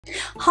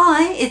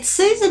Hi, it's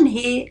Susan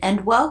here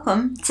and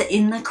welcome to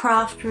In the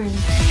Craft Room.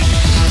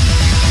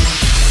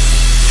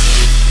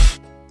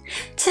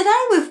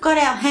 Today we've got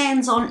our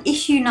hands on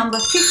issue number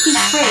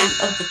 53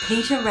 of the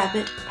Peter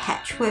Rabbit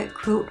Patchwork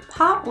Quilt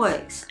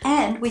Partworks,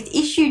 and with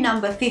issue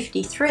number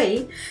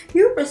 53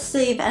 you'll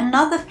receive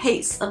another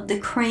piece of the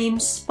cream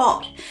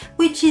spot,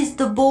 which is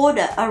the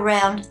border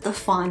around the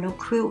final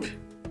quilt.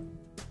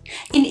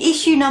 In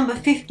issue number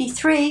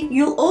 53,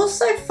 you'll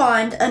also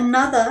find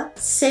another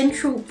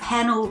central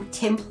panel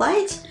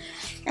template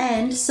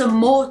and some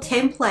more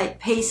template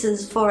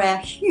pieces for our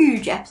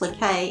huge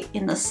applique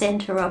in the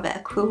center of our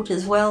quilt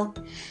as well.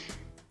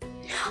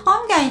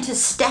 I'm going to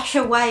stash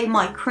away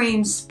my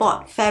cream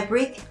spot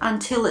fabric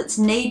until it's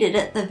needed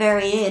at the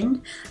very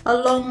end,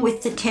 along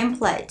with the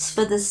templates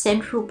for the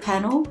central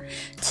panel.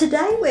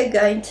 Today we're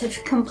going to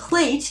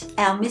complete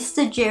our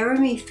Mr.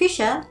 Jeremy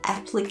Fisher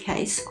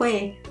Applique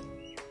square.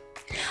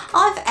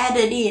 I've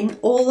added in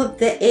all of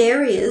the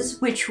areas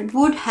which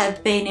would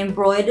have been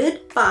embroidered,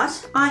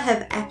 but I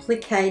have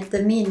appliqued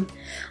them in.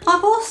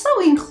 I've also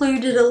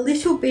included a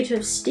little bit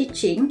of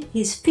stitching,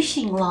 his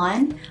fishing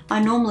line.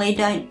 I normally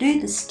don't do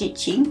the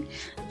stitching,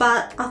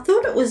 but I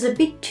thought it was a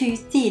bit too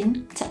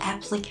thin to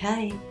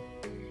applique.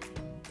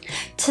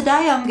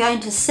 Today I'm going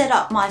to set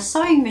up my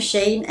sewing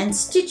machine and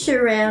stitch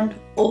around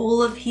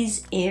all of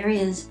his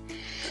areas.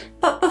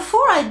 But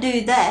before I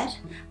do that,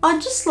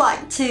 I'd just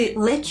like to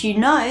let you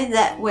know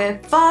that we're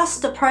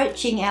fast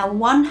approaching our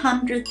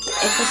 100th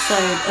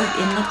episode of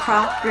In the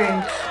Craft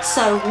Room,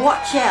 so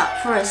watch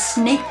out for a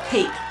sneak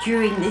peek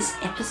during this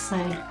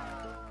episode.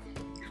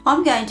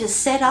 I'm going to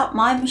set up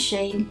my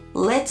machine.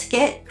 Let's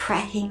get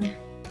cracking.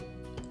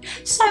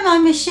 So my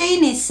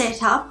machine is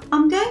set up.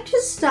 I'm going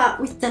to start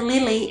with the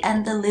lily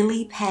and the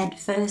lily pad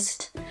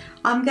first.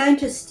 I'm going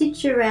to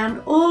stitch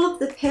around all of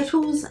the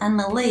petals and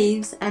the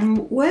leaves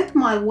and work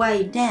my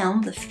way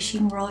down the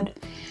fishing rod.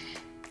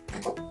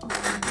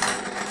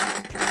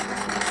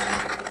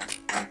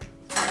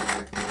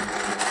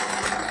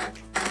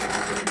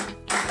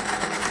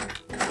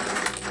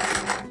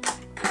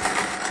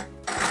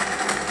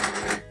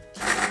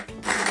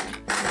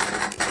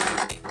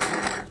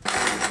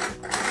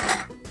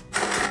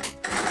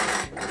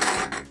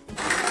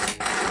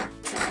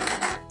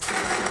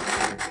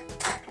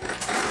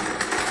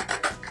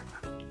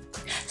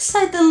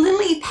 So the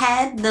lily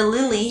pad, the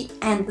lily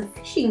and the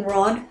fishing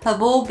rod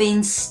have all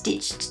been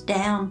stitched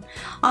down.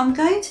 I'm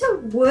going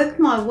to work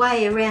my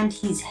way around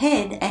his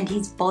head and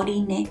his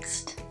body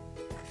next.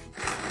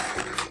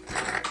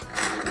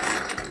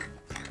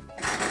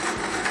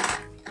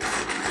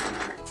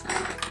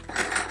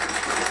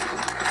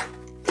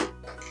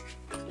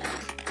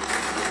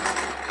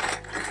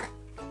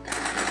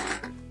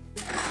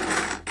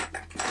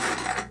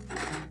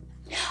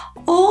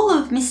 All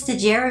of Mr.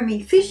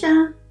 Jeremy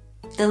Fisher,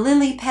 the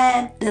lily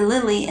pad, the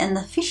lily and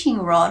the fishing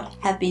rod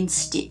have been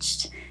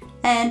stitched,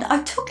 and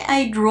I took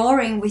a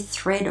drawing with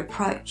thread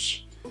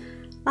approach.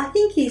 I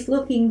think he's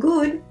looking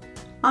good.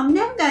 I'm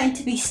now going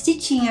to be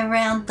stitching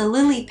around the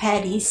lily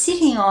pad he's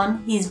sitting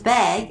on, his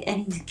bag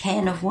and his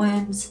can of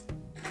worms.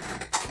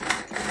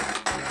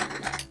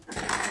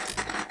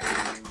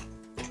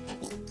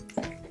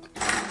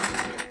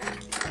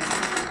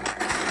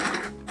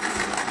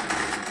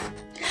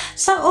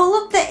 So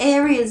all of the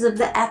areas of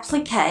the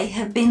applique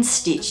have been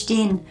stitched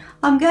in.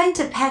 I'm going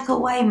to pack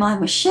away my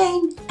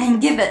machine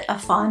and give it a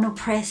final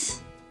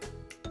press.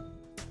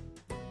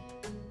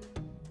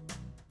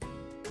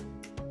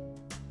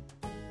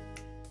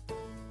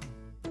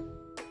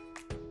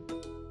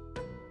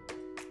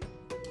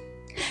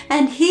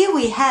 And here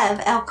we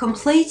have our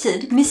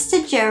completed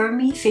Mr.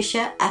 Jeremy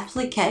Fisher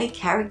Applique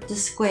character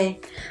square.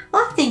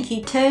 I think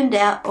he turned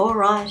out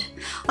alright.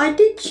 I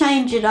did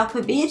change it up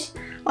a bit.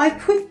 I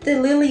put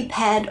the lily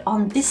pad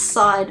on this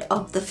side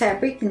of the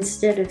fabric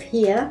instead of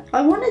here.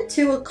 I wanted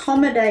to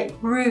accommodate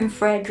room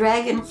for a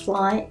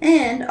dragonfly,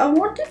 and I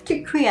wanted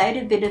to create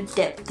a bit of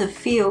depth of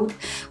field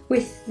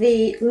with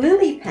the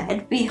lily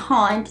pad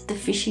behind the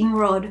fishing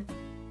rod.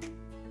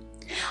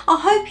 I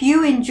hope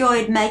you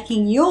enjoyed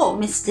making your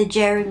Mr.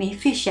 Jeremy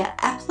Fisher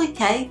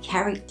Applique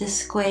character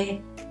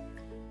square.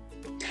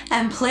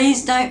 And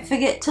please don't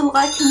forget to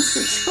like and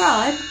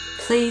subscribe.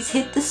 Please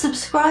hit the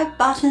subscribe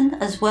button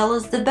as well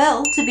as the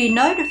bell to be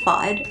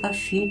notified of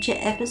future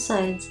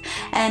episodes.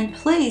 And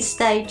please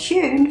stay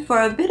tuned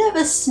for a bit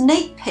of a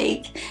sneak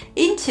peek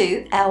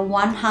into our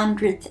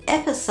 100th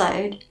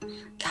episode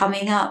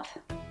coming up.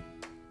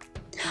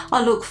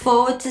 I look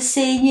forward to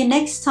seeing you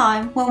next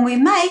time when we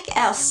make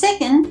our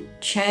second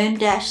churn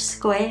dash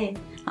square.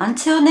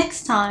 Until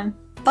next time,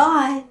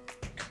 bye!